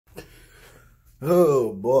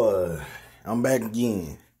Oh boy, I'm back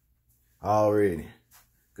again already,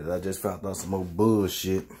 cause I just found out some more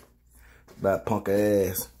bullshit about punk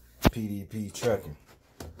ass PDP trucking.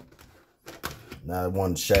 Now I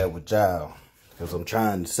wanted to share with y'all, cause I'm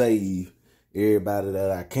trying to save everybody that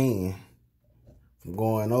I can from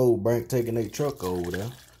going over, taking their truck over there,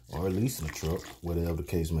 or leasing a truck, whatever the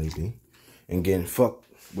case may be, and getting fucked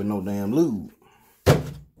with no damn lube.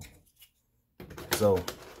 So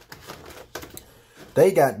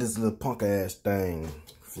they got this little punk ass thing,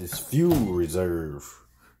 this fuel reserve,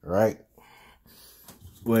 right?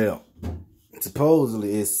 Well,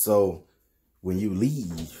 supposedly it's so when you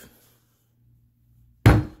leave,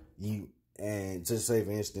 and just say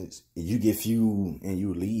for instance, you get fuel and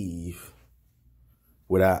you leave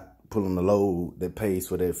without pulling the load that pays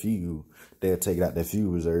for that fuel, they'll take it out that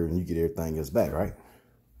fuel reserve and you get everything else back, right?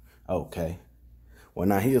 Okay. Well,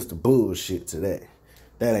 now here's the bullshit to that.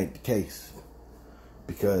 That ain't the case.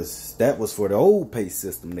 Because that was for the old pay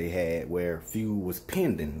system they had where fuel was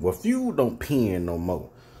pending. Well, fuel don't pend no more.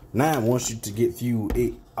 Now, once you to get fuel,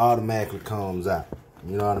 it automatically comes out.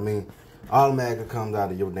 You know what I mean? Automatically comes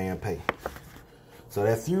out of your damn pay. So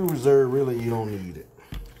that fuel reserve, really, you don't need it.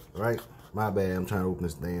 Right? My bad, I'm trying to open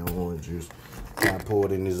this damn orange juice. I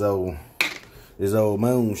poured in this old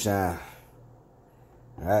moonshine.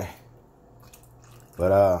 Alright?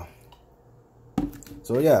 But,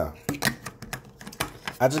 so yeah.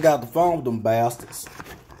 I just got the phone with them bastards.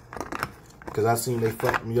 Because I seen they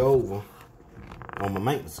fucked me over on my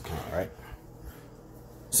maintenance account, right?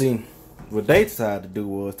 See, what they decided to do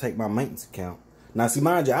was take my maintenance account. Now, see,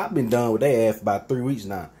 mind you, I've been done with their ass for about 3 weeks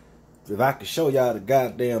now. If I could show y'all the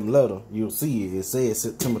goddamn letter, you'll see it. It says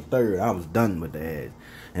September 3rd, I was done with their ass.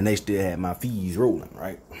 And they still had my fees rolling,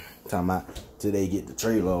 right? Talking about till they get the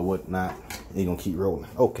trailer or whatnot, they gonna keep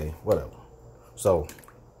rolling. Okay, whatever. So,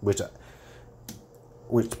 which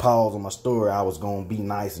pause on my story, I was gonna be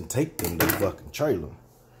nice and take them the fucking trailer.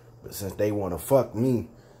 But since they wanna fuck me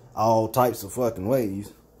all types of fucking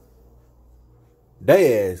ways,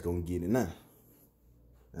 they ass gonna get it now.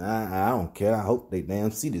 I don't care. I hope they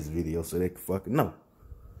damn see this video so they can fucking know.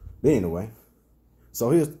 But anyway, so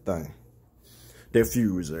here's the thing. Their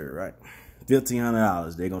fuel reserve, right?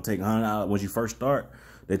 $1,500. They're gonna take $100 when you first start.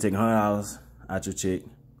 They take $100 out your check,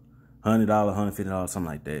 $100, $150, something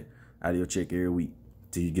like that, out of your check every week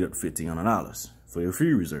till you get up to $1,500 for your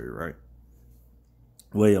fuel reserve, right?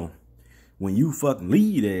 Well, when you fucking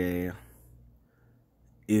leave there,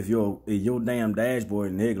 if your damn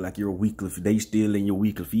dashboard nigga like your weekly, they still in your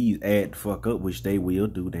weekly fees, add the fuck up, which they will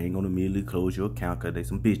do. They ain't gonna immediately close your account because they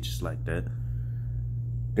some bitches like that.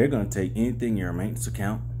 They're gonna take anything in your maintenance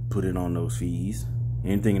account, put it on those fees.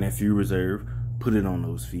 Anything in that fuel reserve, put it on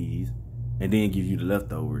those fees, and then give you the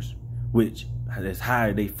leftovers. Which, as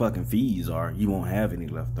high they fucking fees are, you won't have any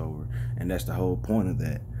leftover, and that's the whole point of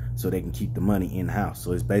that. So they can keep the money in house.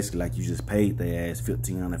 So it's basically like you just paid their ass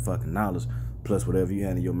 $1,500 fucking dollars plus whatever you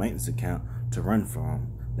had in your maintenance account to run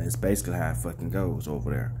from. That's basically how it fucking goes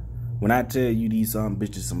over there. When I tell you these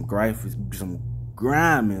bitches some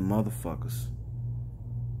grimy motherfuckers,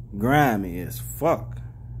 grimy as fuck.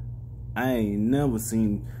 I ain't never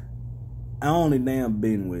seen. I only damn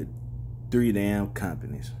been with 3 damn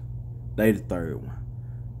companies. They the 3rd one.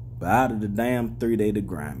 But out of the damn 3, they the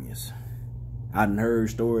grimiest. I done heard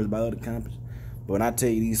stories about other companies. But when I tell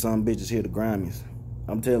you these some bitches here the grimiest,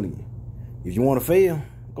 I'm telling you, if you want to fail,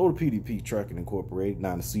 go to PDP Trucking Incorporated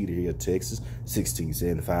down in Cedar Hill, Texas,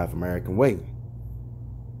 1675 American Way.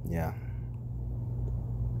 Yeah.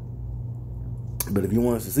 But if you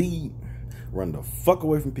want to succeed, run the fuck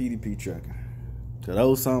away from PDP Trucking. Cause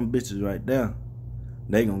those some bitches right there,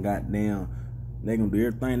 they gonna do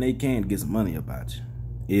everything they can to get some money about you.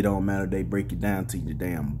 It don't matter if they break you down to your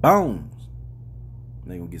damn bones.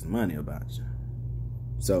 They gonna get some money about you.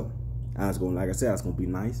 So, like I said, I was gonna be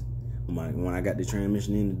nice. When I got the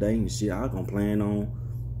transmission in today and shit, I was gonna plan on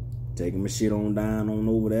taking my shit on down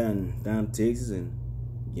over there and down to Texas and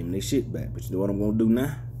giving their shit back. But you know what I'm gonna do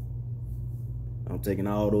now? I'm taking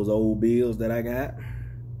all those old bills that I got.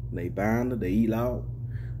 They binder, they eat out.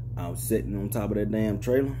 I'm sitting on top of that damn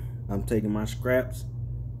trailer. I'm taking my scraps,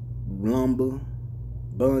 lumber,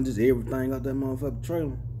 bungees, everything out that motherfucking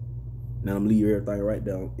trailer. Now I'm leaving everything right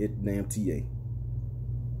down at the damn TA.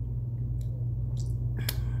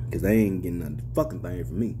 Cause they ain't getting nothing fucking thing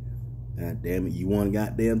from me. God damn it, you wanna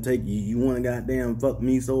goddamn you wanna goddamn fuck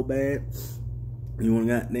me so bad? You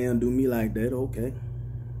wanna goddamn do me like that? Okay.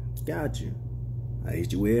 Got you. I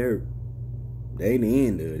hit you where it hurt. That ain't the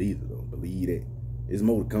end of it either though. Believe that. There's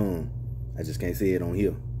more to come. I just can't say it on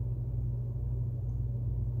here.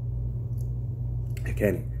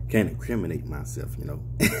 Can't can't incriminate myself, you know.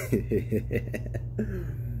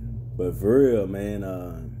 But for real, man,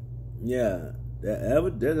 yeah,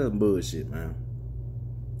 that's a bullshit, man.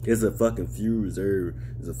 It's a fucking fuel reserve.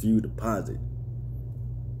 It's a fuel deposit.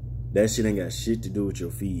 That shit ain't got shit to do with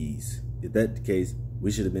your fees. If that's the case,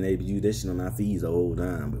 we should have been able to use that shit on our fees the whole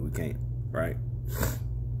time, but we can't, right?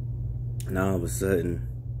 And all of a sudden,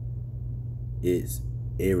 it's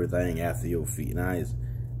everything after your fee. Now it's,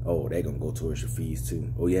 oh, they gonna go towards your fees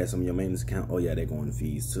too. Oh yeah, some of your maintenance account. Oh yeah, they going to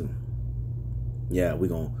fees too. Yeah, we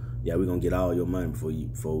gonna get all your money before you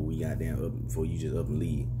just up and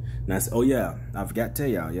leave. Now, oh yeah, I forgot to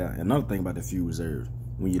tell y'all. Yeah, another thing about the fuel reserves,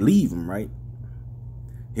 when you leave them, right?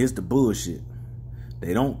 Here's the bullshit.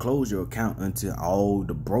 They don't close your account until all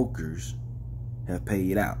the brokers have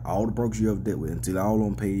paid out. All the brokers you ever dealt with, until all of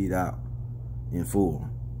them paid out in full.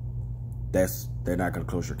 They're not gonna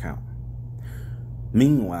close your account.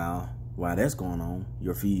 Meanwhile, while that's going on,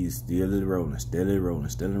 your fees still rolling.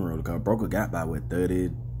 Because a broker got by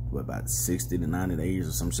about 60 to 90 days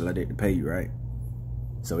or some shit like that to pay you, right?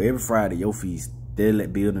 So every Friday, your fees still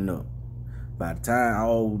building up. By the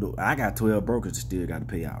time I got 12 brokers that still got to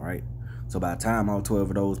pay out, right? So by the time all 12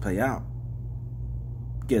 of those pay out,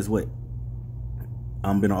 guess what?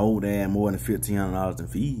 I'm been owe them more than $1,500 in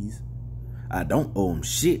fees. I don't owe them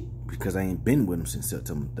shit because I ain't been with them since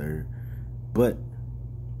September 3rd. But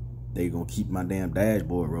they gonna keep my damn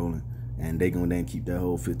dashboard rolling, and they gonna then keep that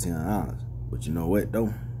whole $1,500. But you know what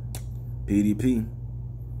though? PDP.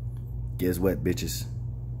 Guess what, bitches?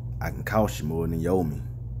 I can cost you more than you owe me.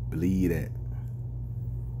 Believe that.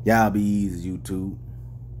 Y'all be easy, YouTube.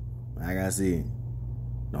 Like I said,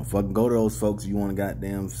 don't fucking go to those folks if you want to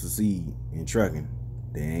goddamn succeed in trucking.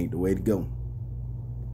 They ain't the way to go.